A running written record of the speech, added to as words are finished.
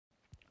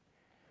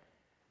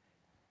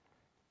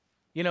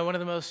You know, one of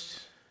the most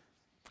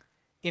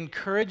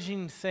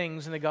encouraging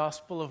things in the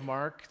Gospel of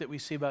Mark that we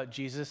see about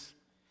Jesus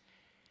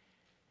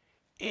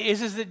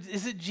is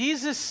that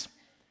Jesus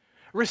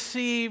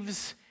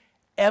receives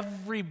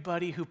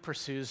everybody who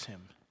pursues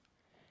him.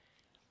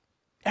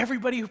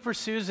 Everybody who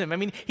pursues him. I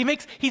mean, he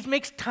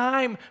makes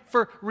time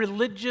for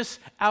religious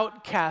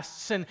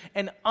outcasts and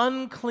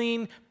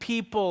unclean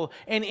people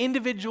and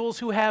individuals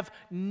who have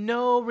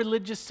no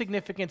religious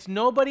significance.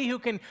 Nobody who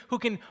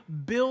can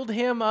build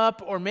him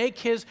up or make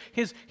his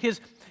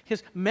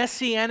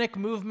messianic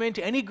movement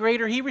any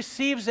greater. He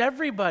receives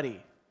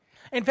everybody.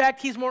 In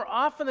fact, he's more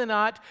often than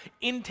not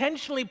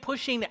intentionally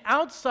pushing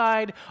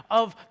outside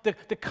of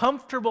the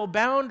comfortable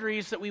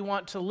boundaries that we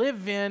want to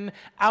live in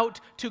out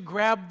to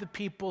grab the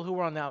people who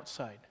are on the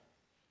outside.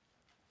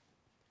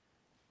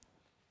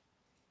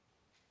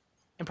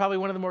 And probably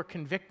one of the more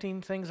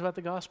convicting things about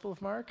the Gospel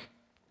of Mark,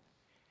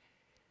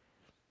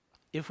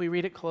 if we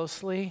read it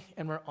closely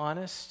and we're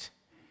honest,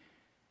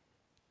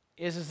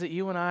 is that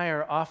you and I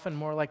are often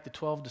more like the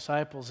 12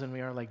 disciples than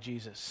we are like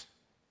Jesus.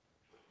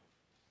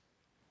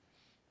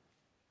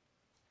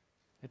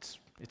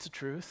 It's a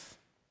truth.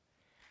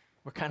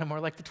 We're kind of more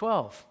like the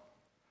 12.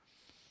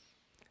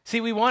 See,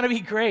 we want to be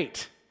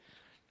great.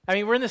 I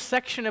mean, we're in this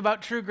section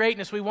about true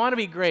greatness. We want to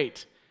be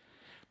great.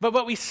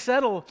 But we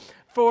settle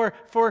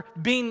for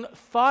being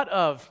thought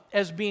of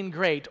as being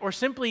great or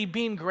simply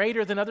being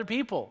greater than other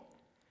people.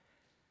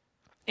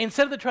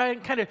 Instead of the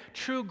kind of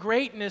true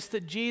greatness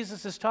that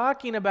Jesus is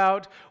talking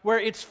about, where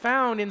it's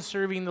found in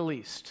serving the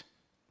least.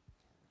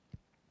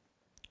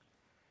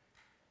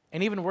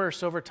 And even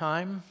worse, over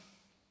time,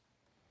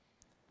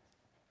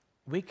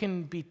 we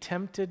can be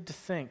tempted to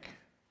think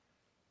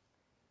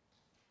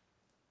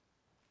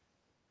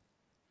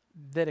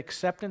that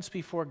acceptance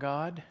before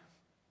God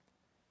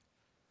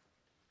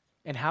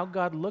and how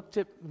God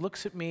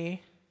looks at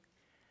me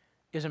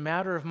is a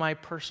matter of my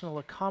personal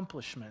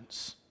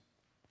accomplishments,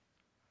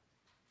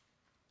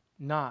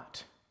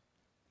 not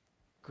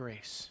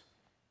grace.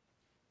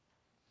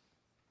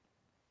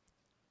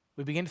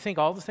 We begin to think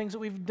all the things that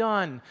we've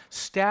done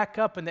stack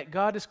up and that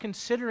God is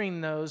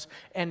considering those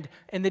and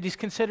that he's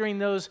considering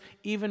those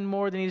even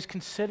more than he's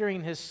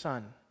considering his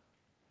Son.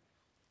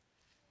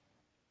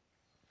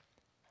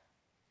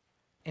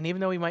 And even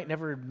though we might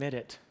never admit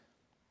it,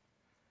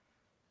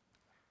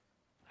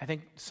 I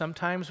think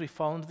sometimes we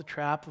fall into the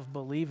trap of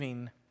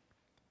believing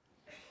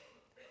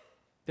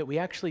that we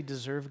actually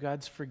deserve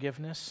God's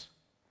forgiveness,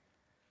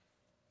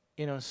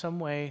 in some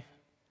way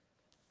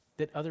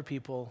that other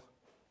people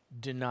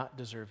do not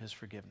deserve his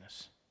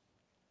forgiveness.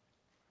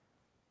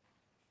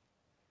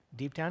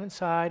 Deep down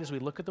inside, as we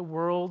look at the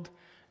world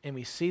and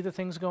we see the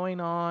things going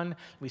on,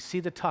 we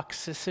see the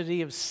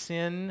toxicity of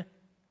sin,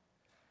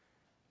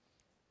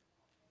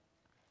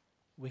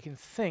 we can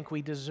think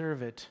we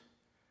deserve it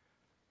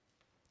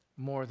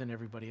more than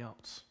everybody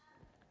else.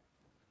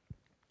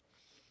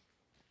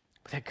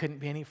 But that couldn't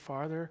be any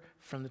farther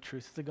from the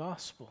truth of the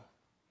gospel.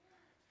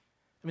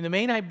 I mean,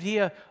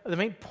 the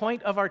main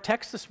point of our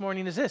text this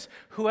morning is this: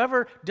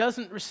 whoever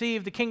doesn't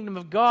receive the kingdom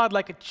of God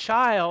like a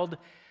child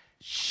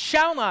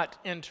shall not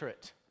enter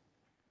it.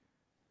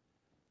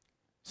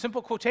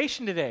 Simple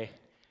quotation today.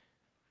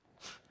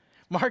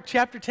 Mark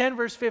chapter 10,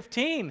 verse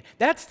 15.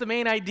 That's the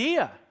main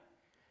idea.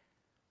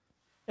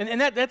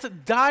 And that's a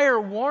dire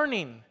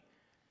warning.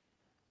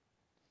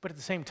 But at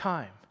the same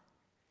time,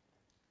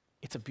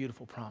 it's a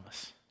beautiful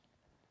promise.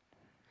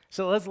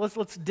 So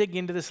let's dig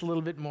into this a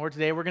little bit more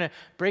today. We're going to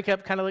break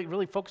up, kind of like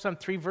really focus on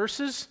 3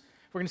 verses.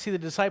 We're going to see the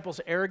disciples'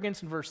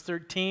 arrogance in verse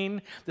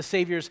 13, the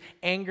Savior's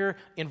anger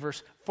in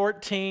verse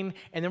 14,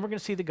 and then we're going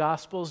to see the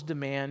gospel's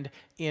demand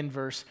in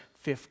verse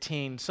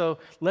 15. So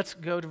let's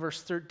go to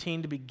verse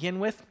 13 to begin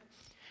with.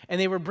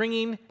 And they were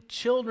bringing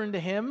children to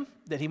him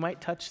that he might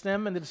touch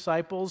them, and the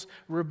disciples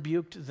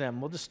rebuked them.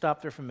 We'll just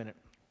stop there for a minute.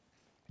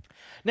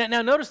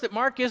 Now notice that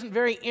Mark isn't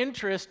very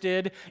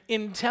interested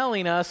in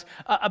telling us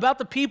about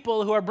the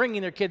people who are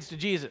bringing their kids to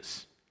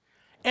Jesus.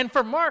 And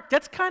for Mark,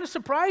 that's kind of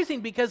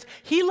surprising because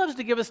he loves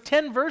to give us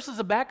 10 verses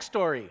of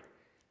backstory.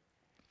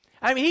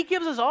 I mean, he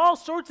gives us all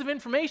sorts of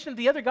information that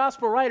the other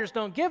gospel writers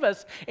don't give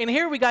us. And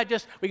here we got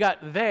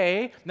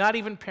they, not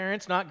even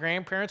parents, not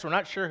grandparents, we're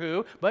not sure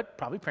who, but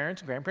probably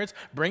parents and grandparents,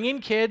 bringing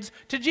kids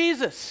to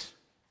Jesus.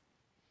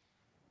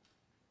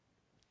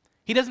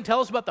 He doesn't tell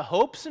us about the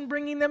hopes in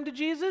bringing them to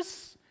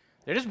Jesus.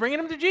 They're just bringing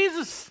them to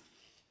Jesus.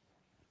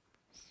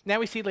 Now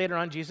we see later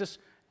on Jesus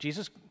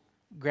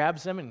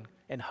grabs them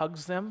and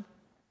hugs them.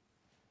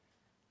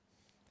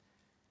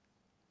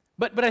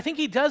 But I think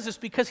he does this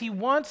because he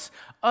wants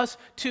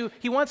to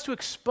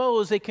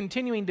expose a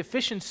continuing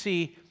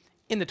deficiency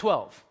in the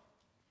 12.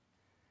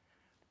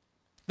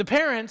 The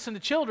parents and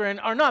the children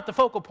are not the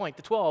focal point.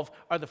 The 12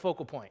 are the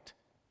focal point.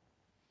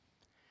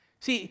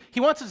 See, he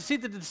wants us to see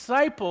that the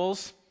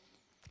disciples,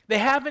 they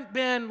haven't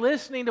been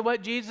listening to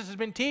what Jesus has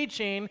been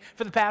teaching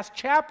for the past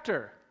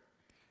chapter.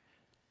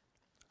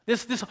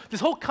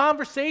 This whole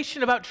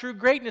conversation about true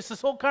greatness,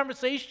 this whole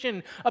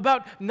conversation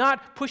about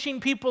not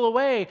pushing people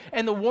away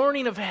and the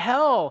warning of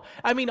hell.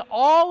 I mean,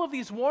 all of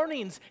these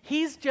warnings,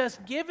 he's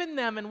just given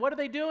them, and what are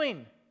they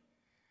doing?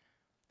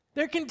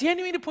 They're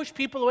continuing to push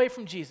people away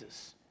from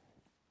Jesus.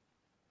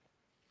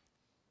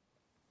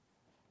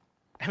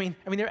 I mean,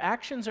 their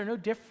actions are no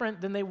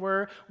different than they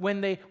were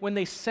when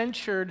they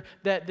censured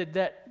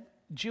that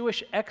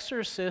Jewish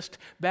exorcist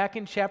back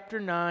in chapter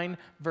 9,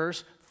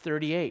 verse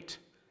 38.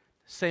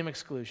 Same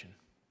exclusion.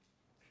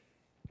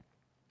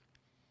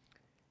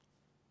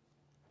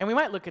 And we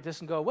might look at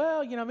this and go,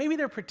 well, maybe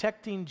they're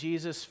protecting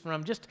Jesus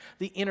from just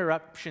the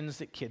interruptions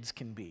that kids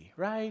can be,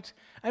 right?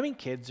 I mean,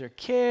 kids are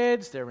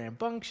kids, they're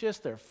rambunctious,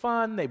 they're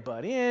fun, they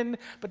butt in,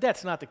 but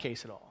that's not the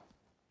case at all.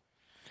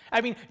 I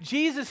mean,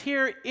 Jesus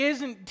here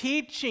isn't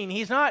teaching.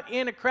 He's not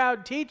in a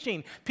crowd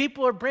teaching.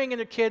 People are bringing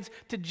their kids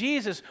to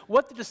Jesus.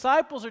 What the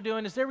disciples are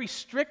doing is they're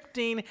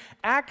restricting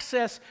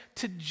access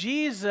to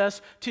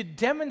Jesus to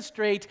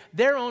demonstrate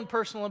their own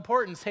personal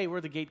importance. Hey, we're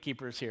the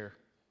gatekeepers here.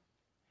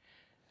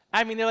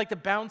 I mean, they're like the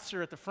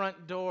bouncer at the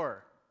front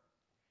door.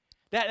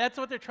 That's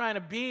what they're trying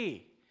to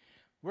be.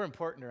 We're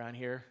important around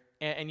here,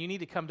 and you need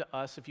to come to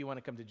us if you want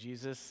to come to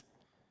Jesus.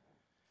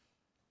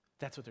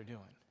 That's what they're doing.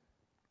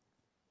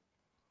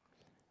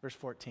 Verse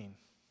 14.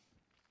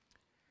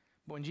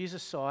 But when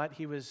Jesus saw it,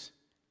 he was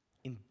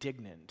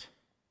indignant.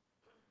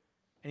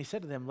 And he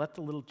said to them, "Let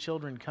the little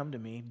children come to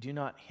me. Do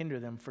not hinder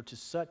them, for to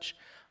such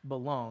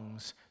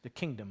belongs the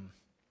kingdom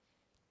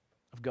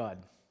of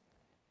God."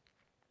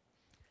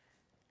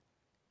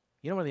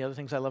 One of the other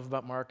things I love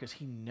about Mark is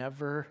he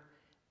never,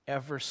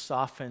 ever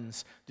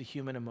softens the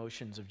human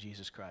emotions of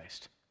Jesus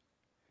Christ.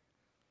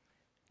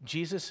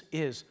 Jesus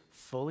is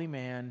fully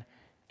man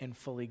and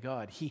fully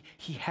God. He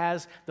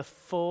has the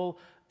full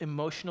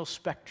emotional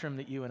spectrum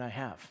that you and I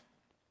have.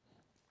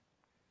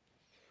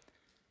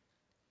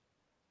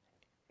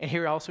 And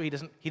here also he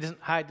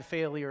doesn't hide the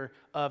failure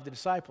of the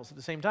disciples at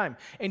the same time.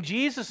 And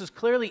Jesus is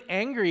clearly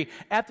angry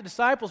at the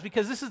disciples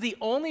because this is the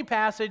only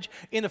passage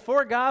in the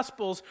four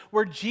Gospels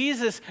where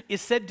Jesus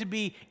is said to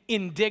be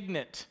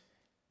indignant.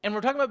 And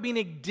we're talking about being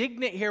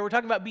indignant here. We're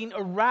talking about being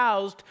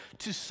aroused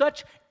to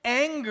such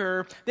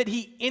anger that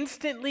he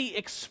instantly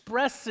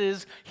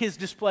expresses his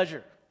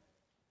displeasure.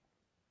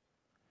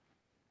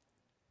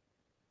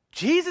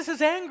 Jesus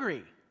is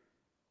angry.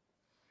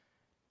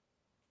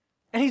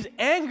 And he's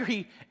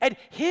angry at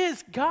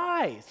his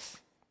guys.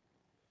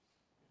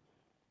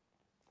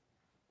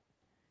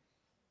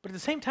 But at the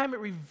same time, it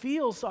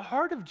reveals the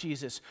heart of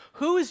Jesus.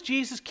 Who is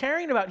Jesus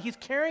caring about? He's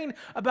caring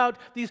about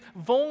these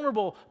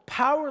vulnerable,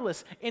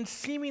 powerless, and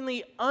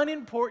seemingly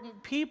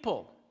unimportant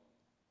people.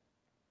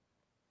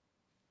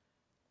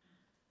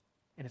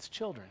 And it's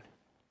children.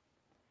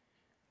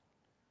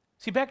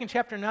 See, back in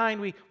chapter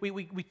 9,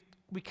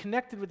 we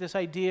connected with this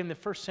idea in the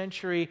first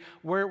century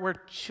where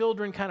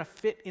children kind of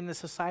fit in the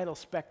societal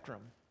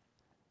spectrum.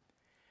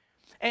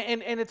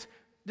 And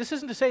this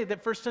isn't to say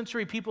that first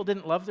century people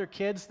didn't love their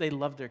kids. They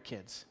loved their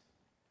kids.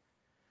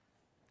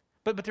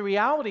 But the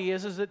reality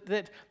is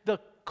that the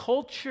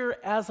culture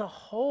as a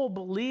whole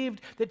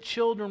believed that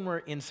children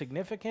were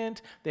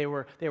insignificant, they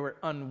were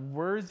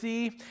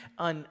unworthy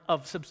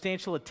of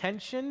substantial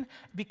attention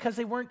because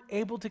they weren't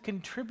able to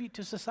contribute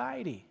to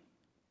society.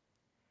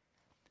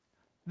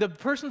 The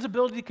person's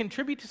ability to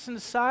contribute to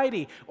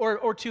society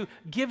or to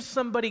give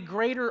somebody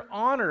greater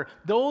honor,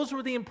 those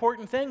were the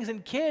important things.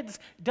 And kids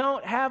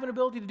don't have an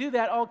ability to do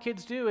that. All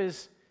kids do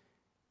is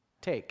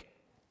take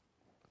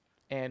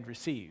and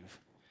receive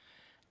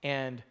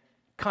and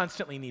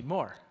constantly need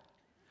more,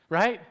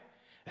 right?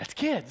 That's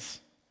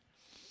kids.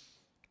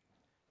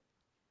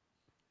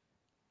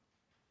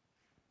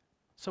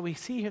 So we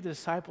see here the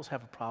disciples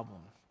have a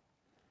problem.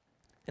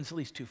 And it's at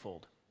least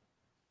twofold.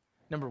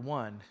 Number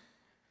one,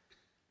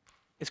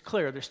 it's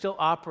clear they're still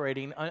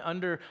operating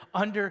under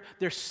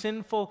their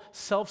sinful,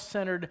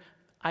 self-centered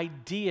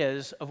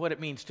ideas of what it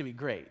means to be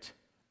great.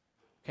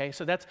 Okay,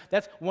 so that's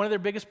one of their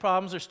biggest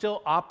problems. They're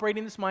still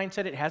operating this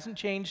mindset. It hasn't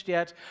changed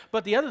yet.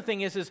 But the other thing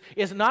is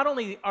not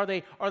only are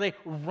they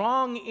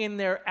wrong in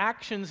their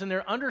actions and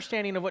their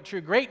understanding of what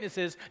true greatness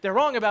is, they're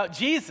wrong about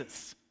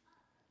Jesus.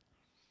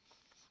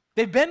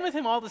 They've been with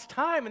him all this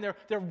time, and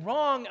they're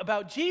wrong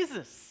about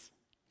Jesus.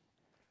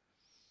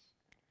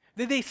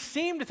 They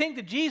seem to think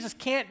that Jesus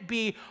can't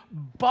be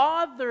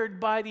bothered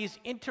by these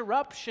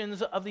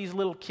interruptions of these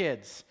little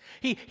kids.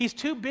 He's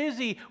too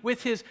busy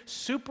with his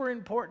super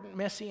important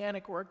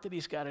messianic work that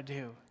he's got to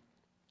do.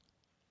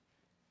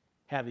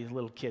 Have these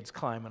little kids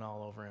climbing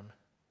all over him.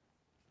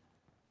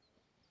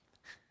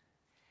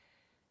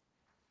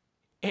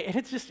 And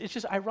it's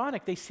just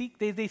ironic. They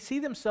see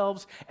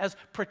themselves as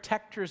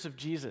protectors of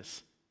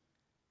Jesus.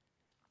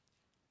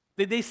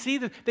 They see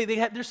that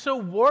they're so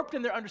warped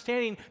in their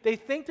understanding, they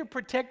think they're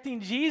protecting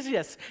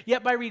Jesus.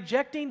 Yet by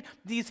rejecting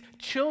these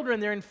children,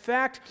 they're in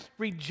fact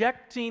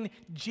rejecting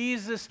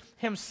Jesus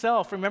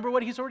himself. Remember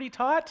what he's already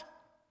taught?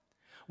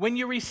 When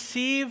you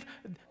receive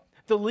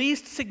the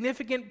least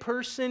significant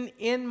person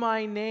in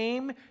my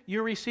name,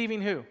 you're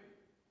receiving who?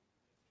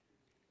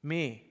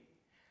 Me.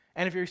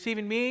 And if you're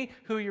receiving me,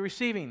 who are you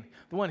receiving?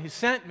 The one who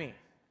sent me.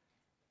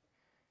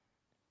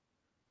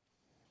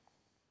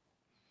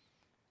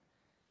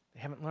 They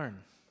haven't learned.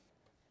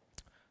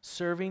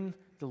 Serving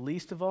the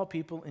least of all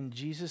people in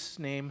Jesus'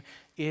 name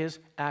is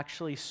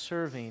actually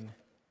serving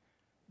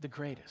the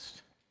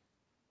greatest.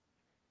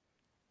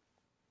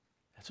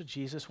 That's what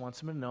Jesus wants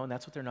them to know, and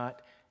that's what they're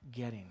not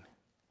getting.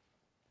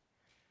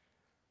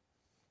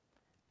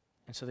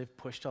 And so they've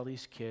pushed all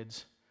these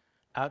kids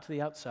out to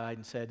the outside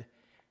and said,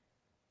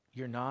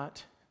 you're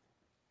not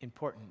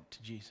important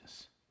to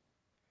Jesus.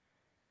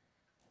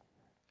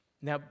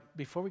 Now,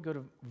 before we go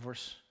to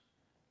verse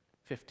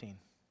 15,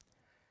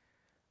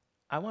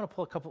 I want to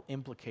pull a couple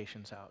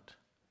implications out.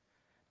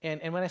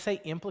 And when I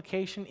say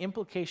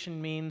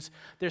implication means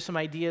there's some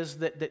ideas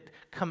that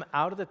come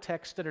out of the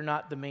text that are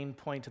not the main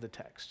point of the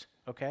text,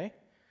 okay?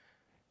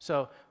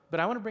 But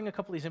I want to bring a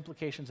couple of these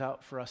implications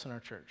out for us in our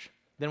church.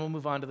 Then we'll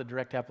move on to the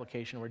direct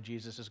application where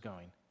Jesus is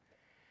going.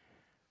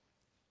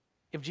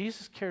 If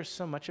Jesus cares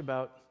so much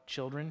about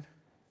children,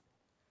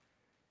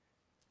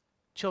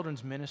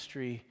 children's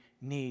ministry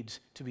needs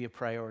to be a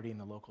priority in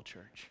the local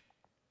church.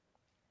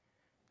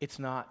 It's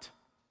not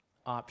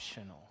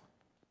optional.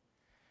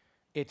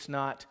 It's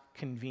not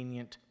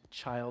convenient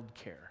child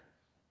care.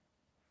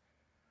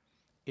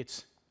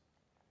 It's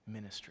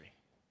ministry.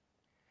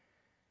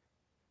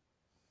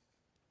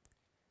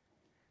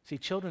 See,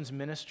 children's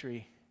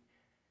ministry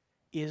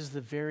is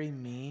the very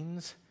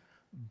means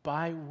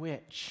by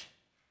which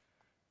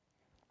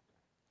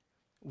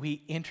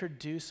we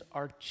introduce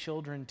our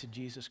children to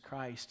Jesus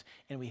Christ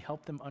and we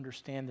help them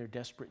understand their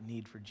desperate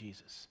need for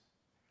Jesus.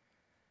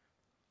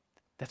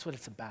 That's what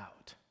it's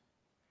about.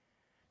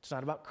 It's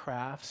not about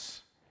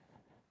crafts.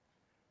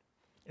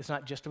 It's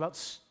not just about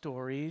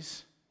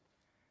stories.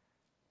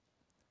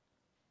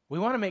 We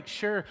want to make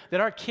sure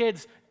that our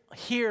kids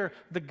hear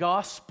the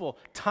gospel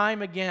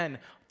time again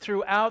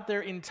throughout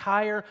their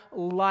entire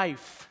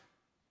life.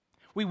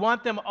 We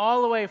want them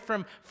all the way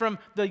from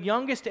the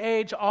youngest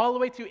age all the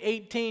way through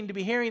 18 to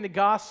be hearing the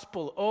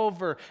gospel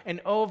over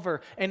and over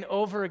and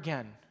over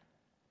again.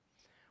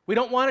 We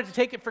don't want it to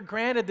take it for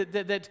granted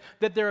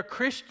that they're a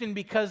Christian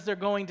because they're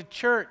going to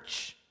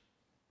church.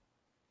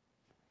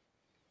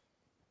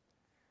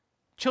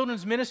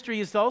 Children's ministry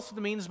is also the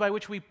means by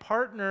which we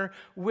partner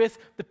with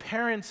the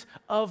parents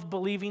of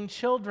believing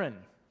children.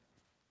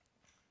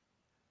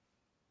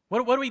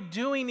 What are we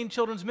doing in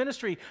children's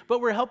ministry? But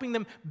we're helping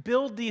them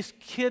build these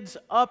kids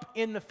up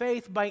in the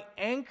faith by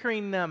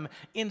anchoring them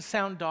in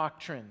sound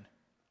doctrine.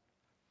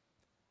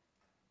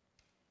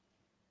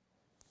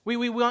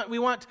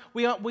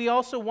 We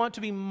also want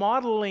to be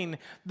modeling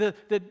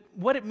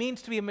what it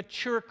means to be a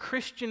mature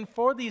Christian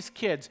for these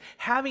kids.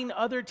 Having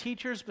other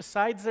teachers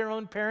besides their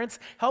own parents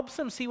helps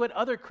them see what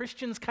other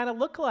Christians kind of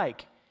look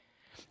like.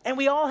 And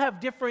we all have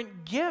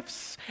different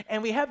gifts,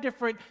 and we have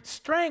different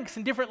strengths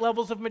and different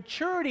levels of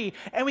maturity,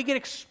 and we get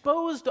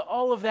exposed to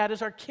all of that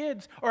as our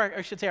kids, or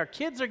I should say our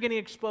kids are getting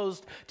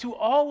exposed to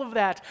all of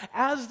that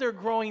as they're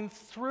growing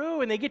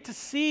through, and they get to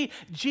see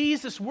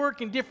Jesus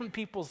work in different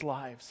people's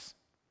lives.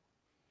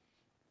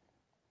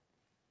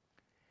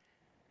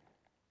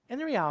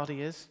 And the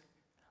reality is,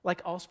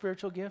 like all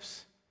spiritual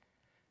gifts,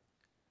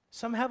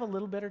 some have a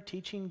little better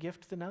teaching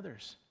gift than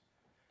others.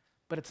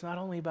 But it's not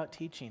only about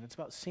teaching, it's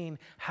about seeing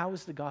how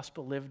is the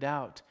gospel lived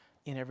out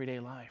in everyday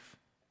life.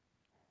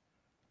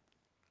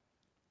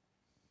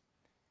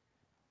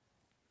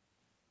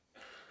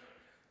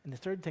 And the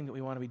third thing that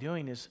we want to be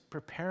doing is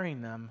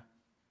preparing them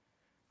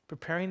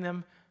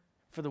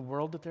for the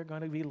world that they're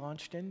going to be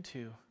launched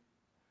into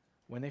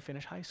when they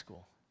finish high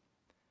school.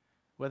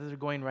 Whether they're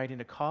going right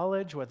into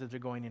college, whether they're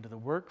going into the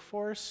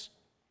workforce.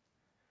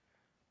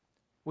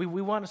 We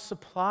want to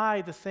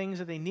supply the things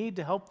that they need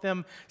to help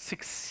them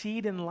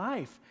succeed in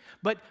life.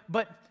 But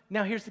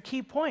now here's the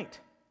key point.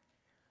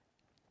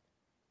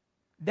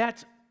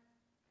 That's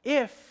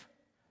if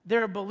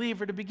they're a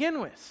believer to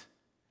begin with.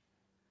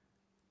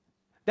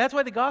 That's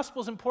why the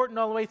gospel is important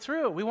all the way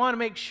through. We want to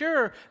make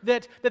sure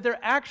that they're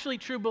actually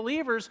true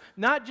believers,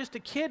 not just a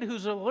kid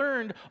who's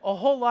learned a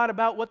whole lot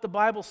about what the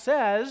Bible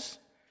says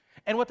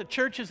and what the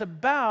church is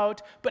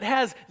about, but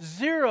has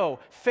zero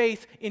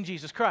faith in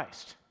Jesus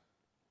Christ.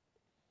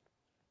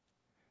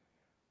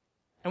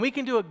 And we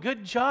can do a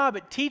good job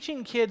at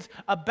teaching kids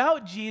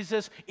about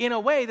Jesus in a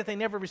way that they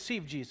never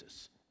received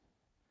Jesus.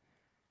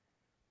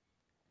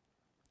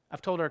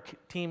 I've told our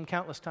team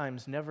countless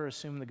times, never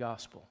assume the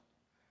gospel.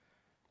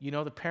 You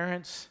know the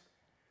parents,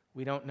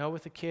 we don't know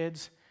with the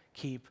kids,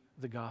 keep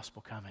the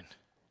gospel coming.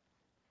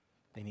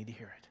 They need to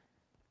hear it.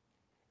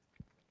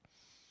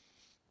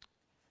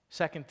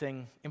 Second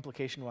thing,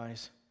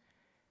 implication-wise,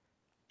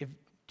 if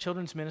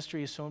children's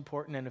ministry is so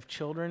important and if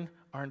children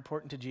are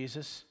important to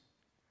Jesus,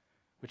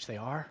 which they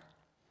are,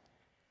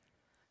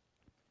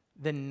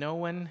 then no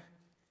one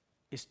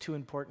is too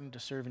important to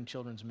serve in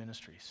children's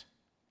ministries.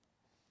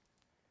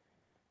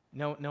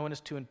 No one is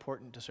too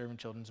important to serve in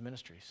children's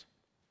ministries.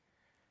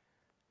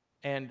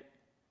 And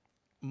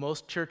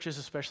most churches,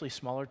 especially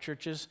smaller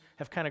churches,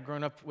 have kind of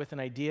grown up with an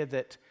idea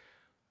that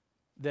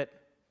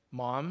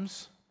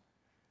moms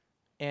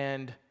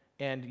and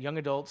young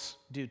adults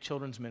do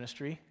children's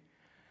ministry,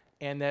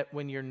 and that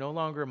when you're no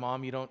longer a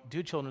mom, you don't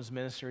do children's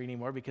ministry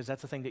anymore because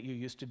that's the thing that you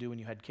used to do when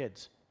you had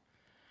kids.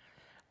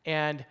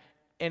 And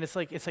it's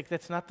like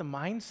that's not the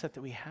mindset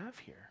that we have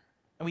here.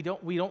 And we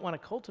don't want to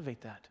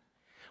cultivate that.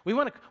 We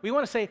want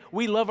to say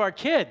we love our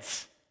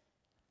kids.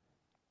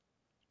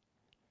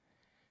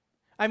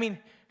 I mean,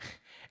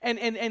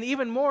 and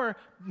even more,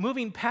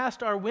 moving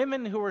past our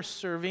women who are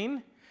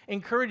serving,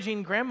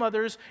 encouraging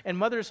grandmothers and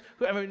mothers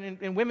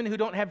and women who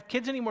don't have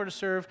kids anymore to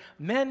serve,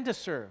 men to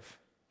serve.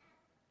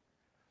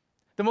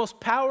 The most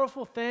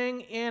powerful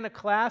thing in a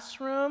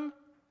classroom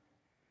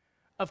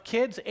of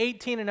kids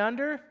 18 and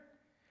under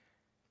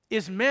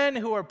is men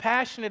who are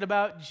passionate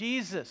about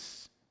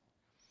Jesus.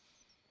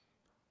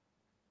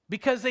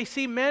 Because they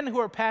see men who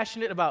are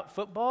passionate about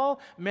football,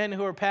 men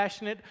who are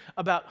passionate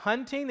about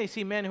hunting, they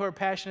see men who are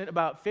passionate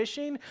about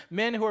fishing,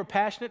 men who are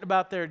passionate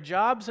about their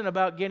jobs and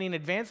about getting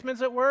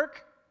advancements at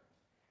work.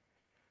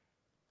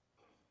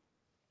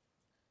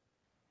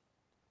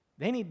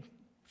 They need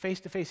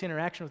face-to-face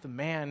interaction with a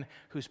man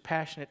who's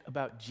passionate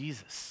about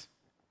Jesus.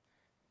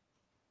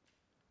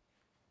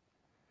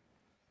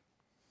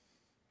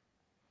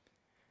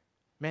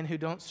 Men who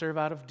don't serve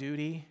out of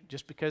duty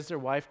just because their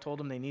wife told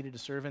them they needed to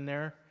serve in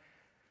there,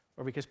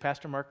 or because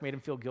Pastor Mark made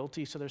them feel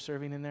guilty so they're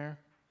serving in there.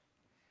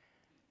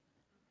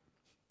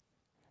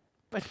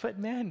 But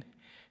men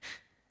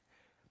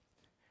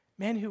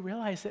who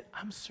realize that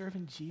I'm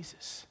serving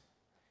Jesus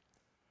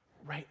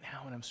right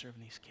now when I'm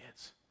serving these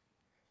kids.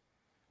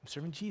 I'm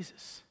serving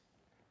Jesus.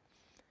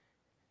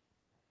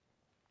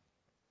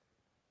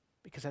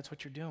 Because that's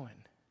what you're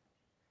doing.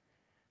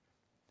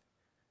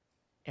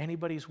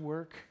 Anybody's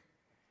work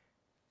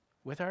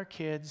with our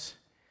kids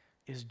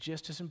is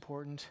just as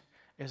important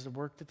as the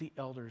work that the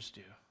elders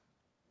do.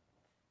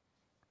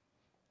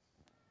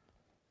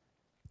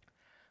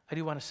 I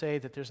do want to say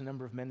that there's a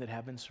number of men that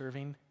have been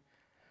serving.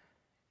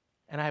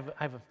 And I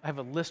have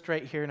a list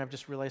right here, and I've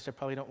just realized I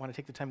probably don't want to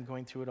take the time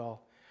going through it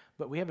all.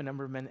 But we have a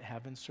number of men that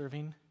have been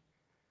serving.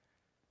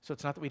 So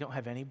it's not that we don't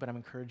have any, but I'm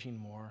encouraging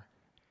more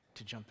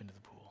to jump into the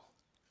pool.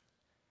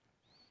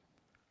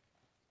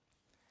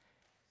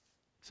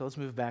 So let's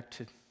move back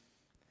to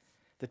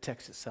the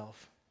text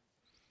itself.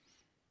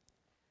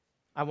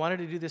 I wanted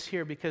to do this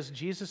here because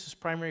Jesus'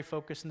 primary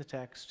focus in the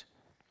text,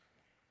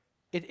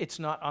 it's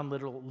not on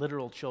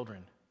literal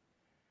children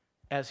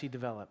as he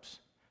develops.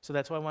 So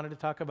that's why I wanted to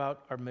talk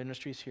about our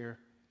ministries here.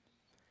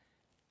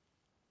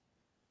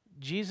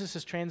 Jesus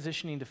is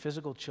transitioning to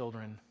physical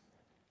children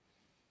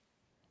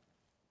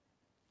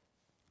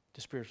to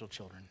spiritual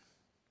children.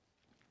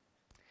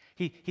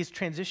 He's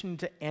transitioning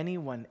to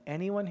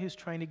anyone who's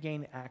trying to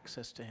gain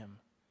access to him.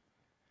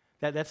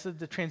 That's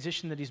the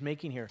transition that he's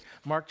making here.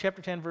 Mark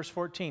chapter 10, verse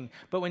 14.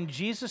 But when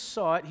Jesus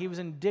saw it, he was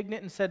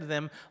indignant and said to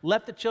them,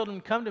 "Let the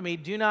children come to me,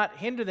 do not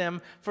hinder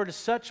them, for to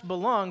such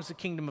belongs the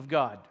kingdom of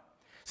God."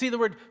 See, the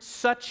word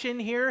such in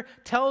here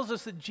tells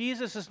us that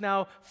Jesus is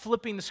now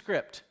flipping the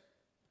script.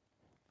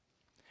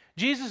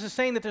 Jesus is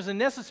saying that there's a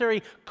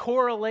necessary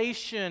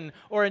correlation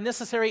or a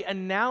necessary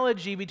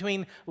analogy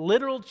between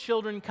literal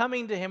children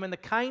coming to him and the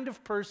kind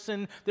of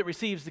person that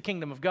receives the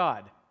kingdom of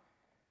God.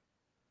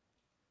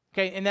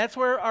 Okay, and that's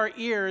where our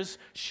ears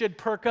should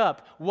perk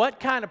up. What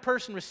kind of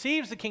person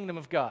receives the kingdom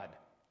of God?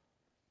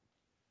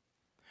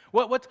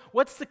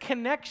 What's the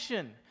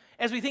connection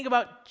as we think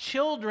about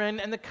children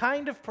and the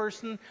kind of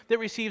person that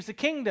receives the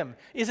kingdom?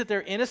 Is it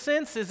their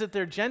innocence? Is it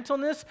their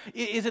gentleness?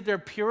 Is it their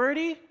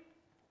purity?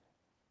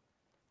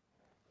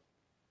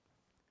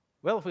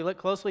 Well, if we look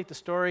closely at the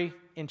story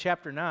in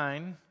chapter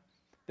 9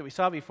 that we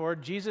saw before,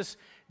 Jesus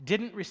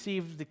didn't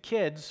receive the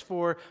kids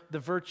for the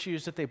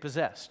virtues that they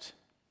possessed.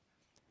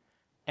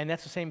 And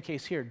that's the same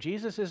case here.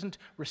 Jesus isn't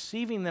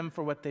receiving them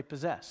for what they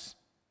possess.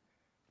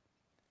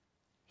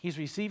 He's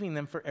receiving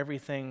them for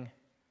everything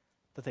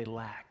that they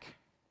lack.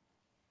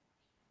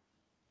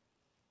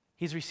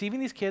 He's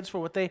receiving these kids for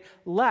what they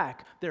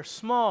lack. They're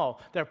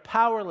small, they're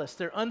powerless,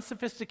 they're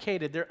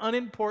unsophisticated, they're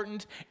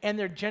unimportant, and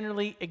they're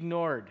generally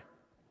ignored.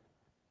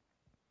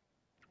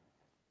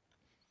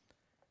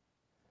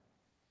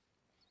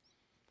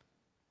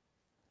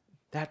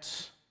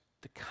 That's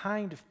the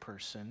kind of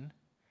person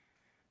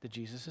that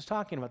Jesus is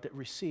talking about that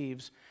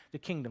receives the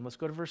kingdom. Let's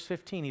go to verse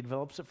 15. He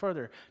develops it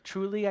further.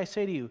 Truly I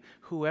say to you,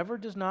 whoever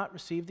does not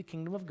receive the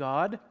kingdom of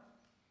God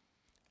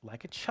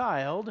like a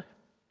child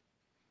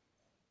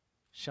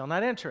shall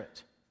not enter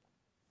it.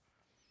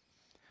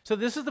 So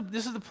this is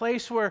the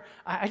place where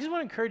I just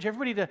want to encourage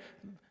everybody to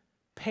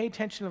pay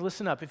attention and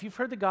listen up. If you've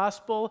heard the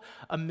gospel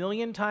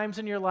 1,000,000 times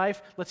in your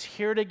life, let's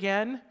hear it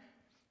again.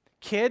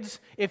 Kids,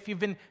 if you've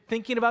been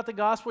thinking about the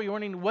gospel, you're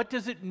wondering, what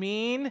does it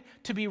mean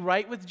to be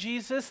right with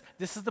Jesus?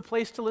 This is the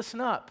place to listen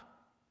up.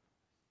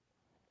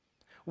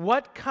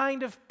 What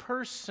kind of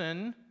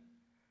person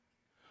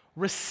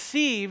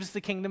receives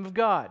the kingdom of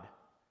God?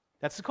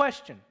 That's the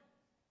question.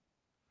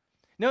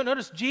 No,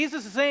 notice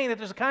Jesus is saying that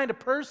there's a kind of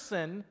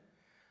person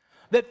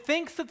that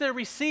thinks that they're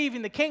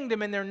receiving the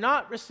kingdom and they're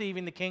not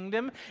receiving the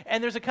kingdom,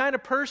 and there's a kind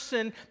of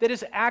person that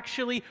is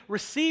actually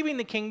receiving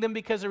the kingdom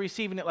because they're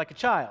receiving it like a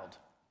child.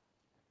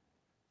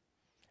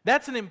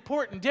 That's an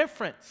important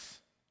difference.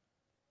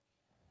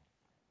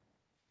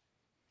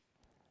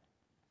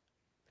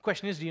 The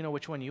question is, do you know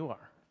which one you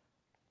are?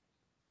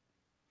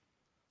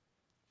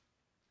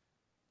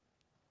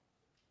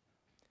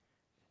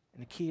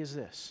 And the key is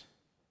this: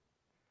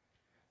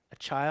 a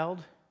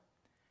child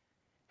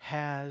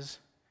has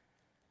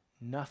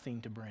nothing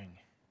to bring.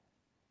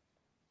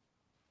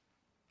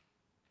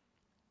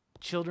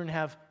 Children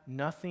have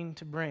nothing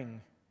to bring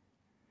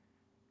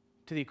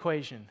to the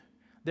equation.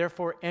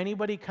 Therefore,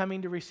 anybody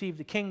coming to receive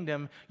the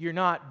kingdom, you're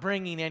not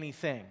bringing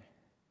anything.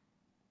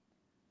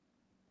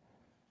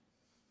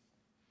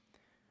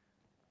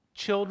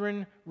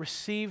 Children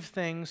receive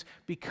things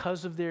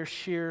because of their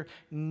sheer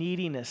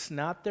neediness,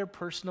 not their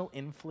personal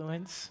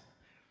influence,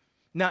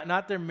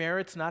 not their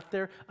merits, not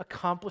their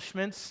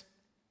accomplishments.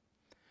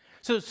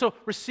 So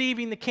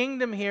receiving the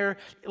kingdom here,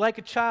 like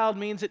a child,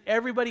 means that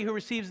everybody who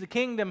receives the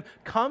kingdom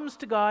comes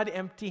to God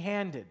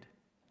empty-handed.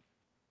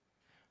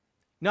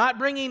 Not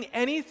bringing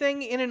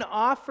anything in an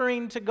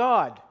offering to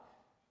God.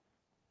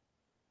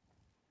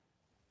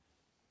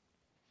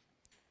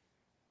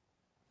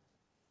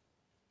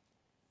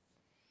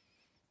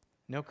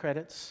 No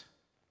credits,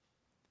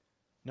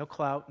 no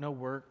clout, no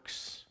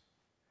works,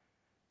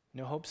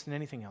 no hopes in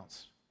anything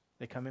else.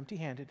 They come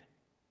empty-handed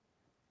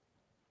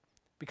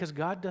because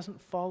God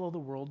doesn't follow the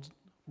world's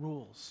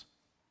rules.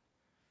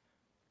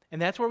 And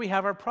that's where we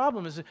have our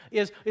problem,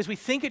 is we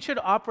think it should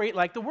operate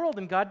like the world,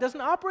 and God doesn't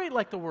operate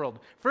like the world.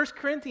 1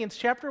 Corinthians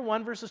chapter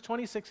 1, verses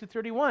 26 to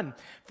 31.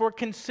 For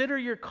consider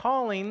your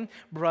calling,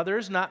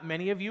 brothers, not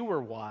many of you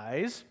were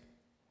wise,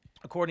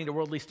 according to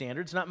worldly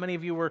standards. Not many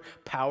of you were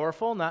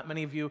powerful, not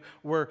many of you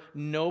were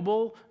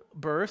noble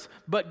birth,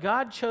 but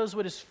God chose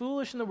what is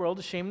foolish in the world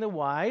to shame the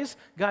wise.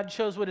 God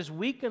chose what is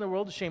weak in the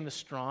world to shame the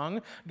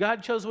strong.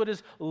 God chose what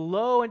is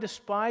low and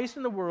despised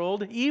in the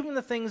world, even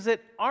the things that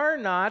are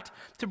not,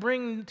 to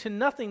bring to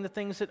nothing the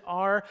things that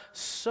are,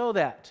 so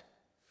that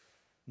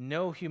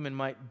no human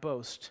might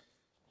boast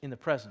in the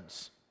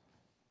presence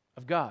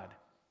of God.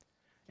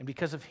 And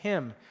because of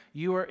him,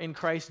 you are in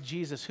Christ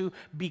Jesus, who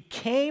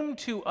became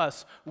to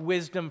us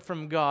wisdom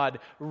from God,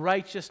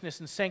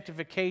 righteousness and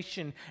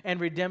sanctification and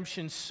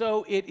redemption.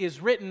 So it is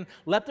written,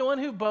 let the one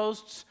who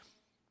boasts,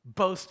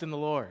 boast in the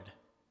Lord.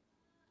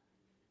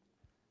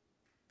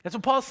 That's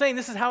what Paul's saying.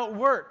 This is how it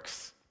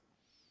works.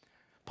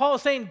 Paul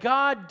is saying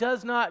God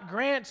does not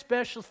grant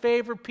special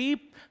favor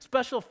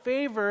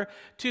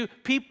to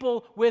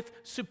people with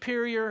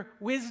superior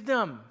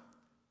wisdom.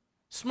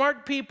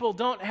 Smart people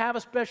don't have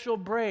a special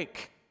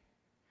break.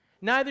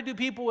 Neither do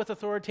people with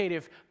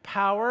authoritative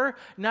power.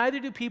 Neither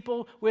do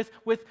people with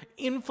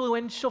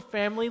influential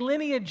family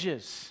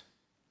lineages.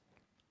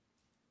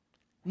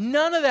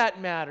 None of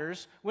that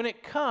matters when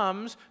it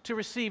comes to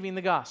receiving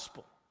the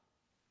gospel.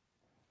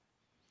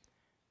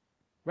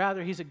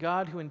 Rather, he's a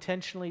God who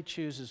intentionally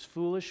chooses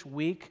foolish,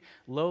 weak,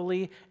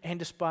 lowly, and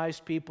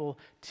despised people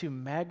to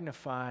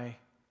magnify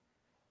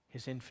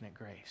his infinite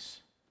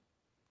grace.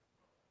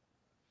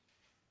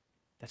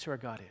 That's who our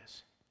God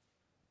is.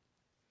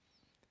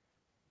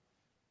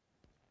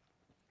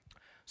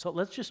 So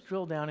let's just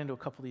drill down into a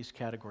couple of these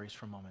categories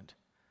for a moment.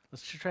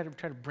 Let's just try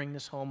to bring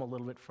this home a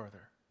little bit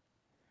further.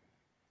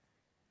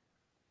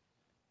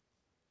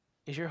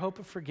 Is your hope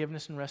of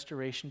forgiveness and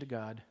restoration to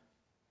God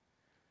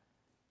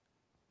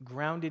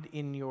grounded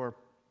in your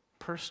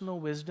personal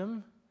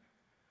wisdom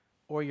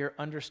or your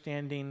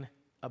understanding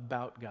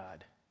about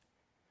God?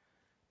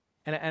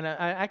 And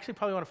I actually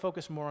probably want to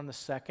focus more on the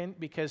second,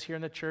 because here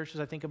in the church,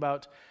 as I think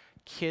about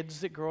kids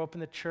that grow up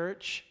in the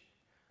church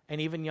and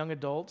even young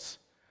adults,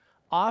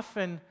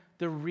 often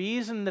the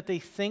reason that they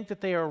think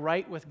that they are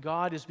right with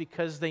God is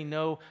because they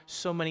know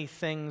so many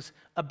things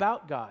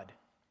about God.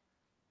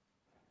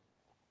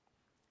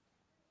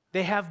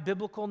 They have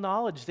biblical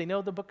knowledge. They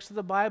know the books of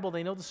the Bible.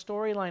 They know the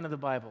storyline of the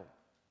Bible.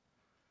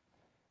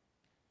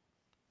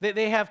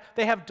 They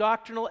have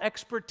doctrinal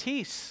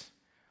expertise.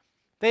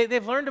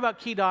 They've learned about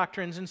key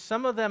doctrines, and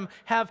some of them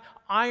have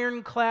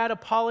ironclad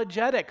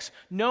apologetics,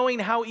 knowing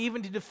how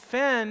even to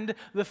defend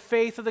the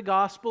faith of the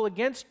gospel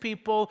against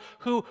people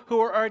who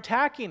are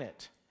attacking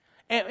it.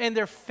 And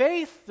their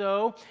faith,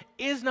 though,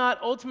 is not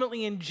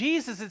ultimately in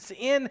Jesus. It's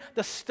in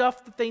the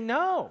stuff that they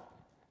know.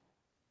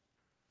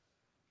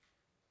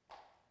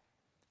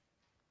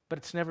 But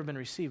it's never been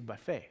received by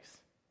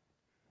faith.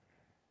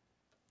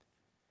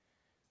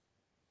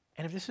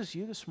 And if this is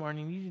you this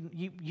morning,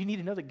 you need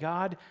to know that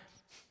God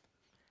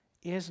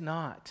is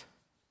not,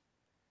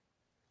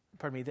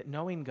 that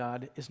knowing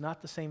God is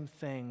not the same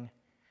thing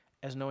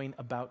as knowing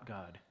about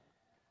God.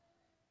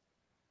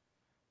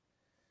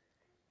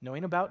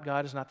 Knowing about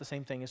God is not the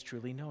same thing as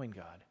truly knowing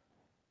God.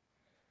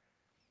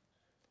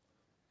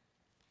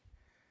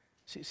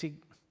 See,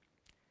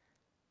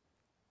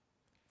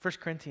 1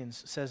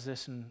 Corinthians says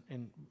this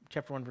in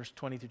chapter 1, verse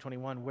 20 through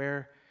 21.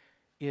 Where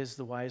is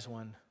the wise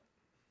one?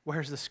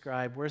 Where's the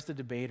scribe? Where's the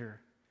debater?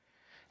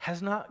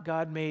 Has not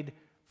God made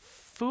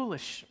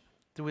foolish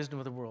the wisdom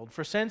of the world?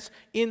 For since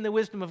in the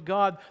wisdom of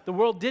God, the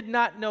world did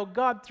not know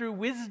God through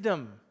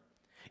wisdom,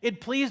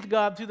 it pleased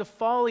God through the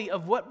folly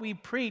of what we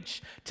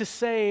preach to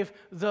save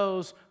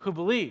those who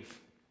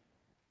believe.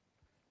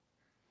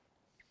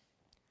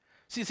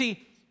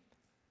 See,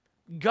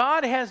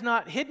 God has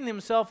not hidden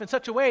himself in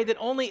such a way that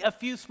only a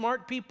few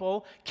smart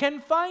people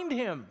can find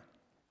him.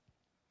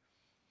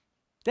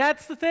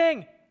 That's the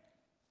thing.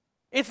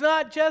 It's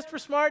not just for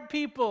smart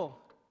people.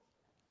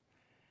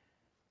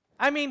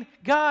 I mean,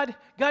 God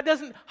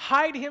doesn't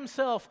hide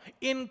himself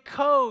in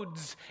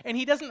codes, and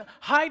he doesn't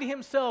hide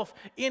himself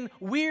in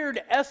weird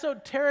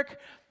esoteric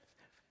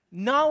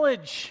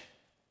knowledge.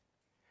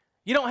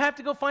 You don't have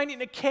to go find it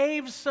in a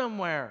cave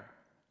somewhere.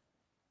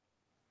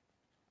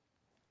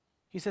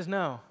 He says,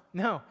 no.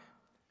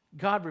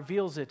 God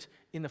reveals it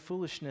in the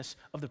foolishness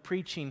of the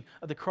preaching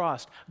of the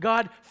cross.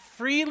 God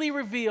freely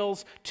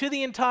reveals to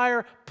the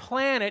entire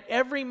planet,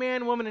 every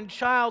man, woman, and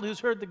child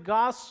who's heard the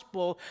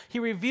gospel, he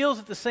reveals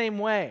it the same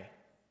way.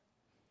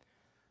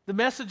 The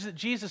message that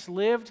Jesus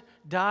lived,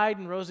 died,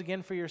 and rose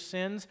again for your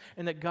sins,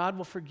 and that God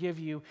will forgive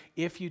you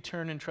if you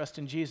turn and trust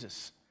in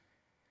Jesus.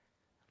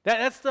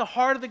 That's the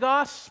heart of the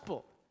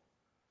gospel.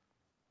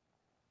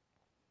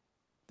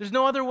 There's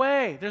no other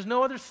way. There's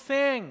no other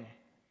thing.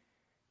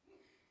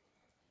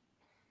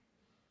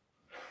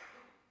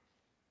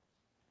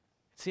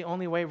 It's the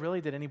only way,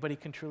 really, that anybody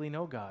can truly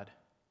know God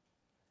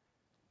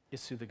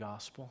is through the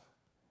gospel.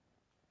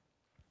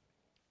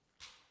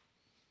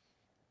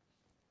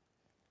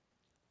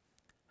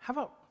 How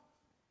about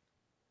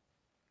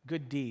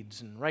good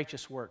deeds and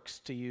righteous works,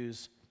 to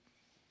use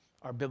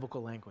our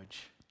biblical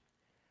language?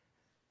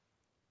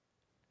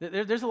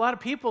 There's a lot of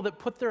people that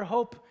put their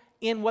hope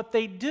in what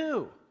they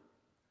do.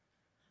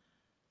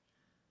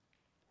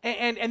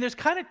 And there's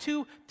kind of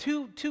two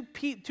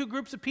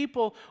groups of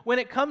people when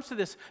it comes to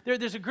this.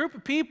 There's a group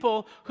of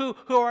people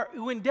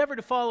who endeavor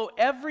to follow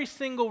every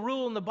single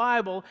rule in the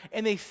Bible,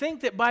 and they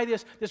think that by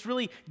this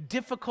really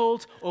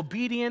difficult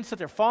obedience that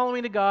they're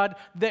following to God,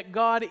 that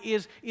God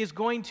is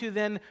going to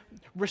then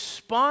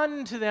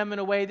respond to them in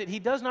a way that he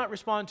does not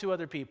respond to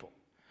other people.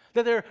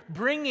 That they're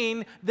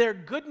bringing their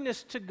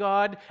goodness to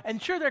God,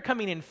 and sure, they're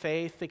coming in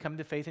faith, they come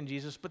to faith in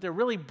Jesus, but they're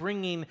really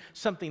bringing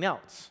something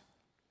else.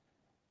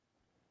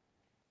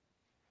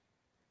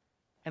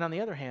 And on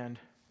the other hand,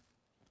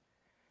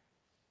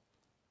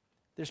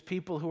 there's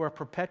people who are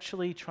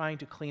perpetually trying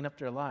to clean up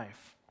their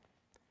life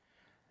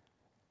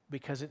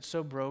because it's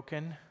so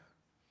broken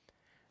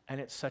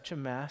and it's such a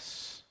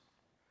mess.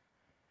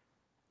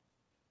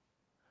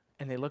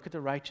 And they look at the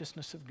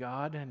righteousness of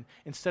God, and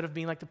instead of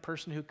being like the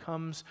person who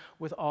comes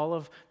with all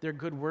of their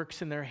good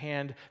works in their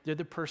hand, they're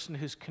the person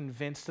who's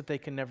convinced that they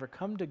can never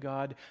come to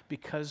God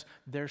because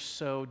they're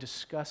so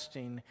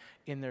disgusting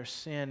in their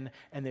sin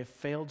and they've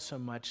failed so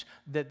much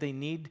that they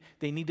need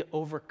to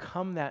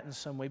overcome that in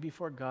some way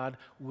before God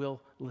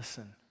will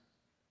listen.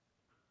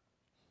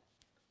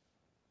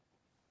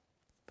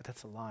 But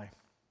that's a lie.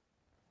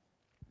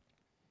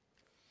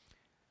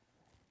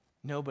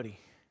 Nobody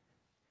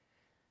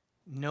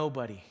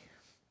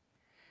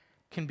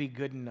can be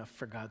good enough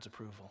for God's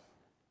approval.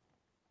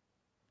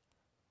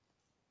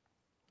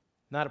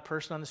 Not a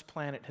person on this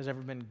planet has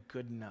ever been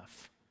good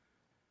enough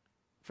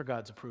for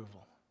God's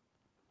approval.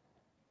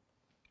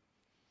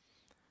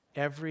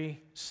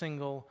 Every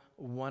single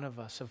one of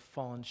us have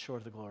fallen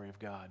short of the glory of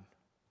God.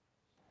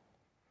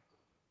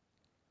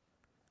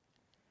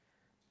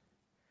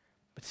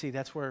 But see,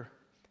 that's where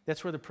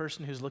the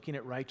person who's looking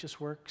at righteous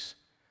works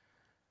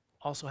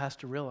also has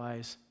to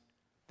realize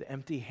the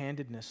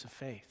empty-handedness of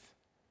faith.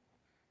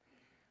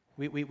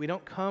 We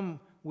don't come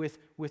with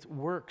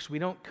works. We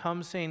don't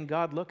come saying,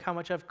 God, look how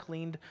much I've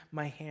cleaned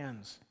my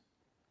hands.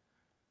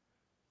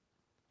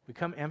 We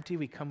come empty,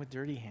 we come with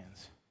dirty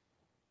hands.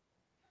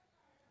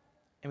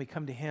 And we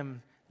come to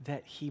him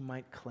that he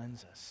might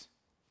cleanse us,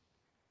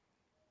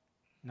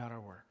 not our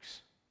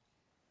works.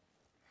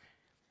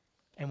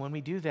 And when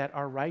we do that,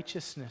 our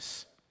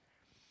righteousness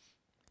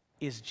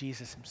is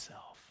Jesus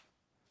himself.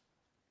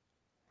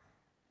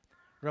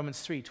 Romans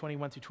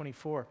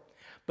 3:21-24.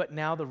 But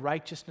now the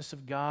righteousness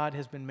of God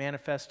has been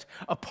manifest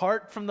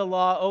apart from the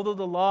law, although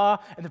the law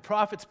and the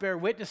prophets bear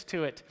witness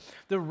to it.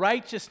 The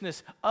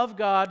righteousness of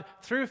God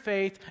through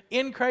faith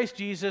in Christ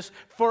Jesus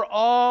for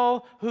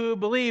all who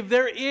believe.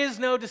 There is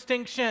no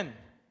distinction.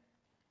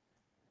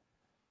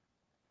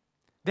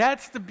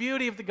 That's the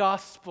beauty of the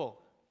gospel.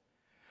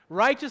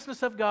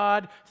 Righteousness of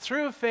God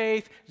through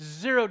faith,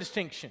 zero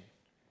distinction.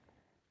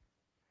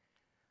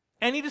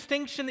 Any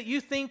distinction that you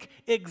think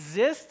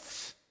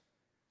exists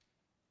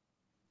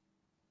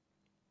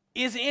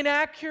is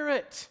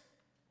inaccurate.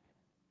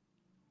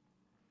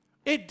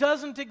 It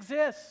doesn't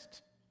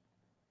exist.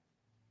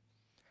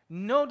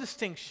 No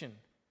distinction.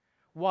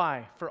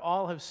 Why? For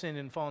all have sinned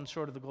and fallen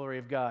short of the glory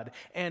of God,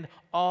 and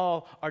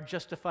all are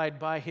justified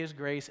by his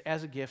grace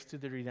as a gift through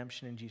the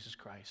redemption in Jesus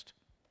Christ.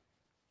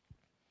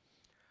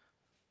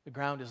 The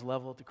ground is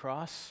level at the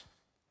cross,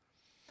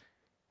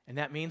 and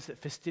that means that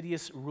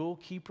fastidious rule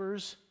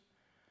keepers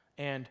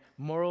and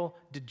moral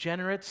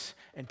degenerates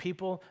and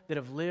people that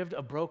have lived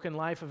a broken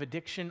life of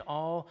addiction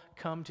all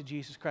come to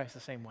Jesus Christ the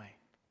same way.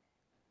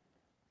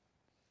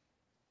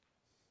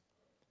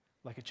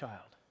 Like a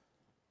child.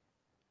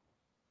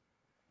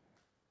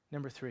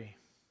 Number 3.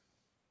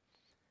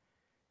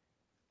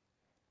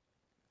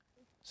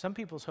 Some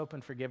people's hope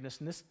and forgiveness,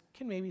 and this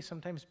can maybe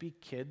sometimes be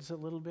kids a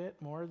little bit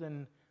more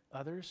than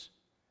others,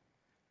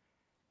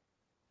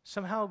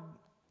 somehow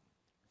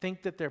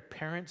think that their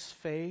parents'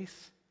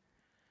 faith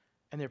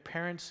and their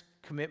parents'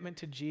 commitment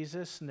to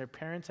Jesus and their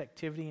parents'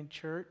 activity in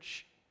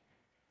church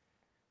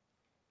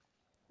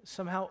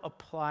somehow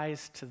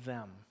applies to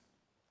them.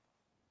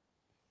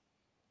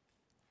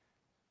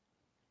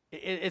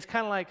 It's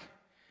kind of like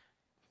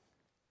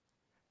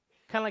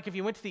if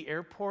you went to the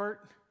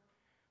airport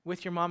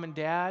with your mom and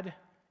dad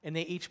and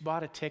they each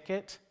bought a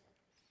ticket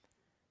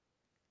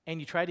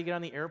and you tried to get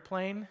on the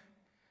airplane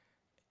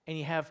and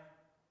you have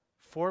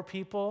 4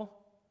 people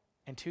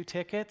and 2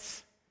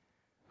 tickets,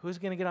 who's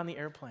going to get on the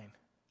airplane?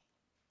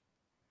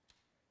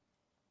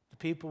 The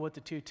people with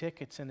the 2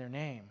 tickets in their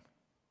name.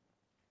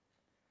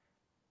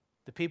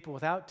 The people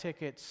without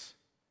tickets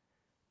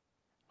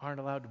aren't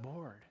allowed to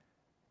board.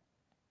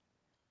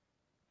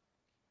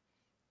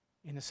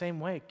 In the same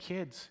way,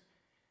 kids,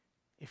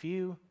 if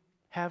you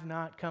have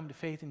not come to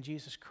faith in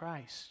Jesus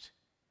Christ,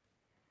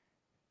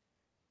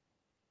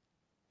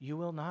 you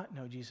will not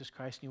know Jesus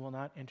Christ and you will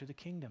not enter the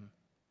kingdom.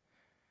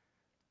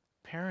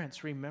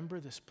 Parents, remember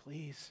this,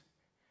 please,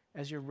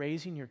 as you're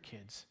raising your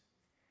kids.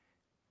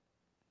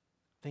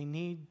 They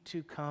need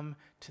to come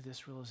to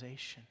this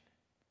realization.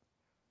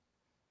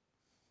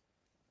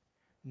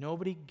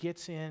 Nobody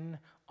gets in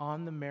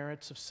on the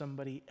merits of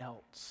somebody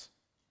else.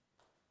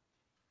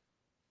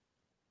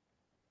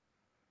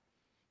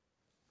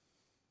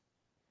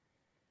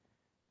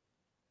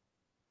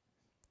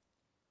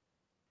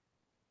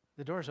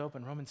 The door's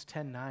open. Romans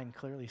 10:9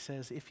 clearly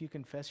says, if you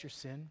confess your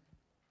sin,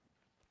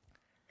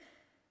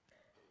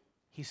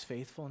 He's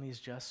faithful and He's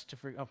just to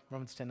forgive.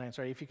 Romans 10:9,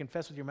 sorry. If you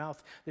confess with your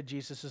mouth that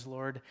Jesus is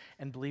Lord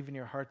and believe in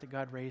your heart that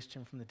God raised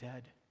Him from the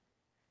dead,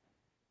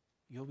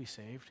 you'll be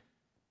saved.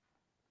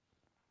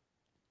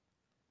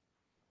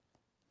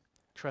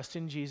 Trust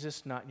in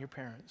Jesus, not in your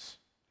parents,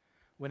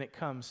 when it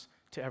comes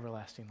to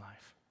everlasting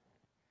life.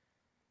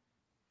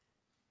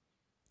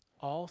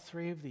 All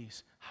 3 of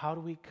these, how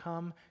do we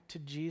come to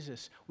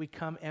Jesus? We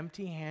come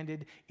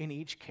empty-handed in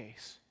each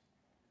case.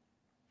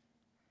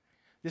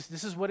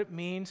 This is what it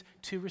means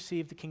to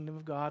receive the kingdom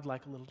of God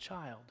like a little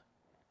child.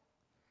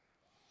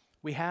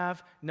 We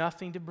have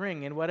nothing to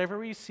bring, and whatever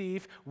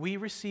we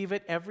receive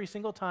it every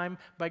single time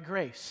by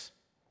grace.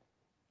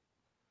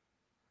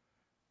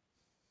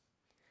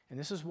 And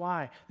this is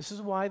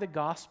why the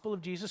gospel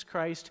of Jesus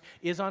Christ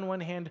is on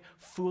one hand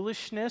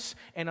foolishness,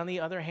 and on the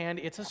other hand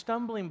it's a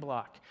stumbling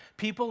block.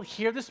 People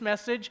hear this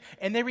message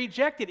and they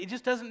reject it. It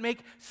just doesn't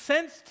make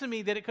sense to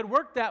me that it could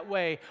work that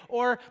way.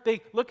 Or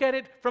they look at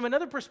it from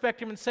another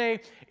perspective and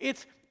say,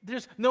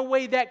 there's no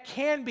way that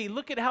can be.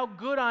 Look at how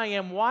good I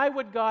am. Why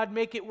would God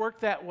make it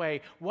work that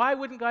way? Why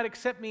wouldn't God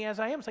accept me as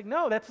I am? It's like,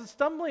 no, that's a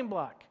stumbling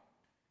block.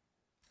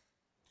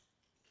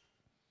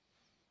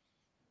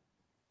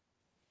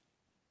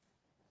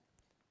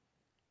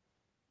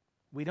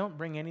 We don't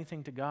bring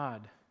anything to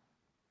God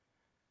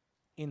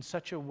in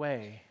such a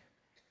way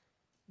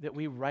that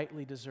we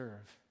rightly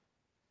deserve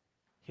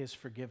His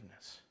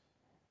forgiveness.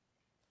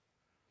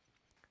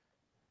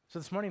 So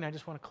this morning, I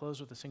just want to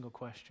close with a single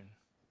question.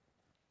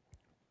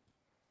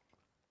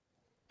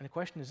 And the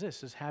question is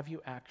this, have you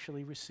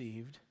actually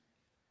received,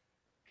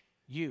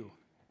 you,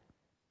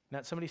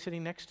 not somebody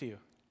sitting next to you,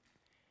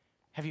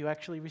 have you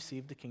actually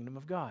received the kingdom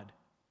of God?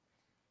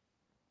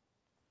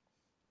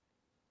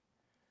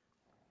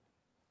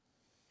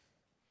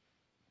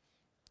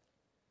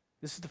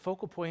 This is the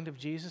focal point of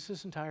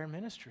Jesus' entire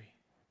ministry.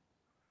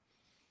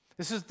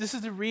 This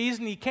is the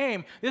reason He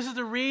came. This is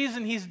the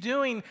reason He's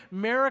doing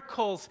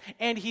miracles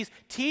and He's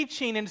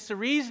teaching, and it's the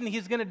reason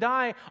He's going to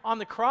die on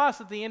the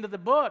cross at the end of the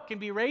book and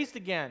be raised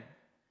again.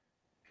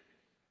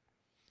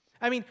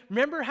 I mean,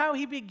 remember how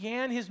He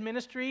began His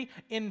ministry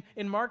in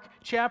Mark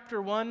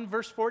chapter 1,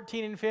 verse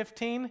 14 and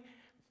 15?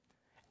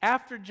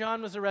 After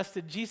John was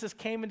arrested, Jesus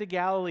came into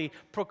Galilee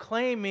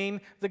proclaiming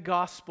the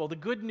gospel, the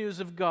good news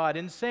of God,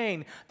 and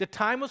saying, the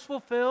time was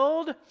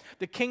fulfilled,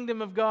 the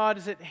kingdom of God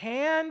is at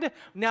hand.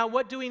 Now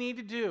what do we need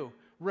to do?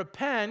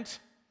 Repent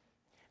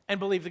and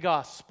believe the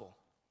gospel.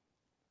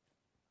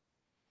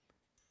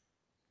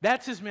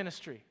 That's His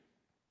ministry.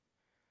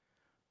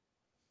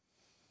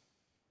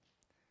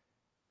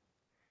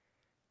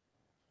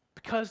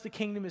 Because the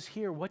kingdom is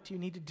here, what do you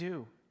need to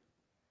do?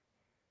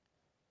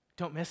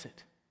 Don't miss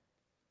it.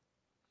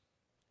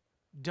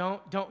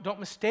 Don't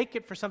mistake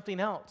it for something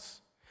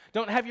else.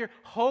 Don't have your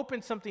hope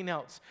in something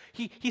else.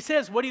 He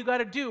says, what do you got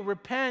to do?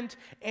 Repent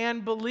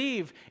and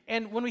believe.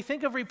 And when we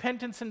think of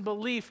repentance and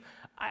belief,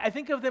 I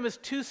think of them as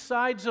 2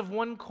 sides of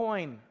one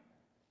coin.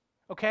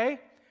 Okay?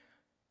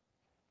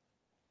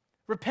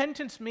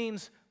 Repentance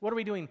means, what are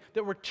we doing?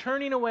 That we're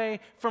turning away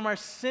from our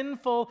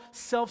sinful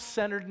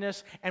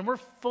self-centeredness and we're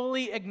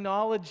fully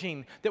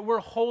acknowledging that we're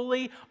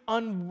wholly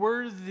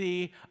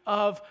unworthy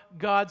of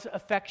God's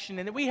affection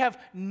and that we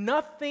have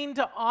nothing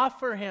to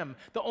offer Him.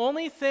 The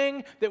only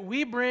thing that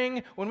we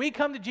bring when we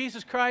come to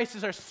Jesus Christ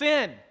is our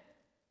sin.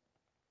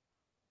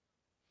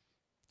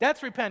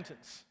 That's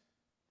repentance.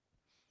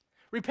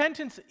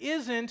 Repentance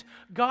isn't,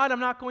 God,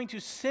 I'm not going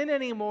to sin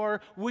anymore.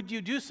 Would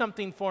you do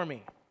something for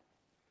me?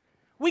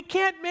 We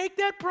can't make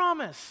that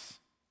promise.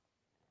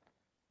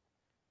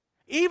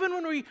 Even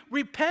when we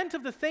repent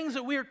of the things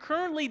that we are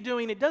currently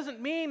doing, it doesn't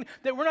mean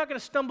that we're not going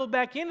to stumble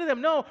back into them.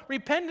 No,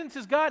 repentance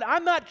is, God,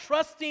 I'm not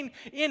trusting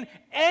in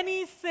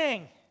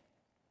anything.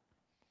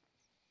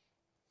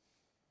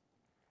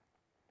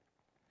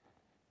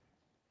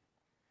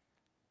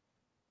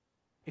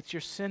 It's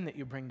your sin that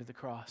you bring to the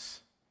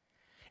cross.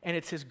 And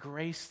it's His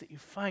grace that you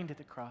find at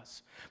the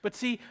cross. But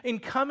see, in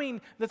coming,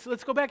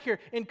 let's go back here.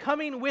 In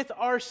coming with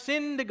our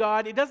sin to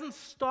God, it doesn't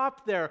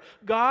stop there.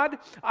 God,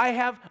 I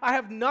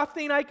have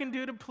nothing I can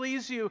do to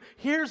please you.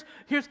 Here's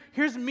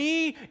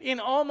me in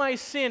all my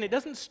sin. It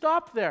doesn't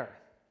stop there.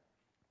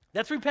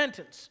 That's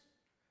repentance.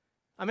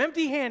 I'm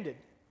empty-handed.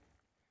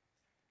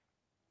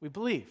 We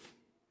believe.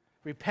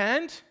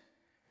 Repent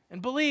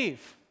and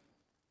believe.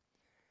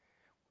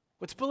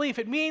 What's belief?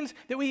 It means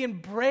that we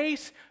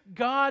embrace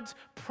God's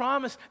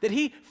promise that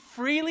He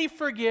freely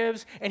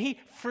forgives and He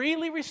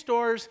freely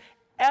restores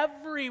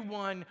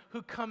everyone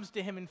who comes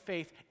to Him in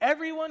faith,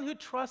 everyone who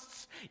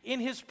trusts in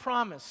His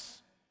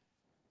promise.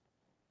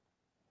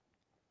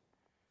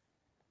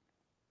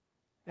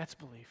 That's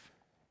belief.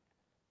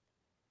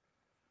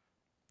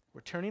 We're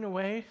turning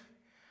away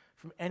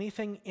from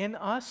anything in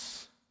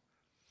us,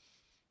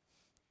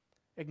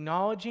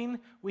 acknowledging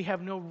we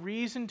have no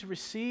reason to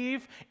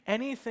receive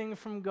anything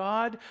from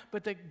God,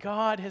 but that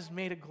God has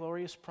made a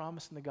glorious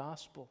promise in the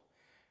gospel.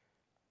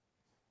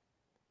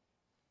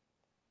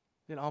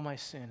 That all my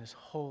sin is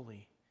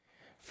wholly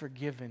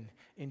forgiven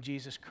in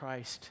Jesus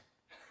Christ.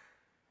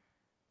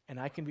 And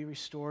I can be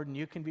restored, and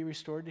you can be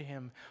restored to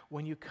Him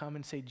when you come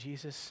and say,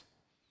 Jesus,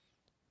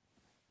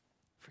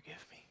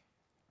 forgive me.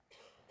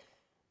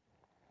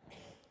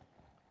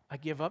 I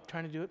give up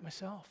trying to do it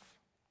myself.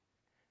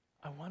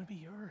 I want to be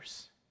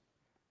yours.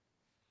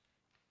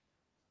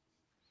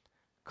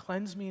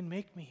 Cleanse me and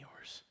make me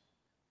yours.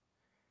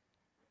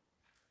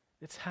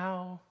 It's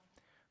how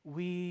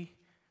we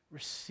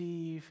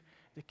receive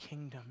the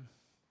kingdom.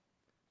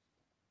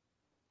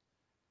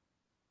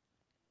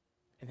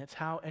 And that's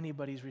how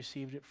anybody's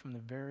received it from the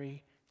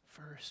very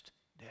first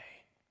day.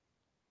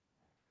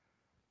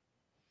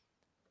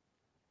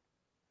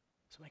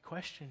 So my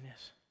question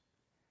is,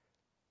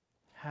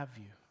 have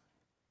you?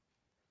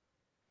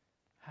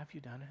 Have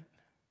you done it?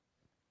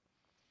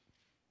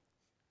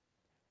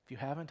 If you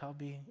haven't, I'll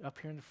be up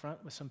here in the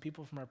front with some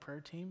people from our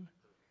prayer team.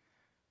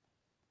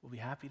 We'll be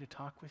happy to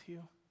talk with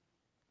you.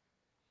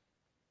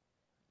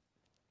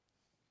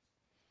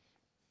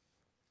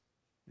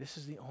 This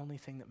is the only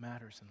thing that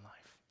matters in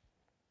life.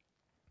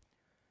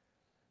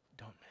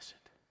 Don't miss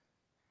it.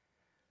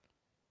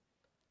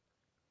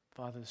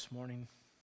 Father, this morning,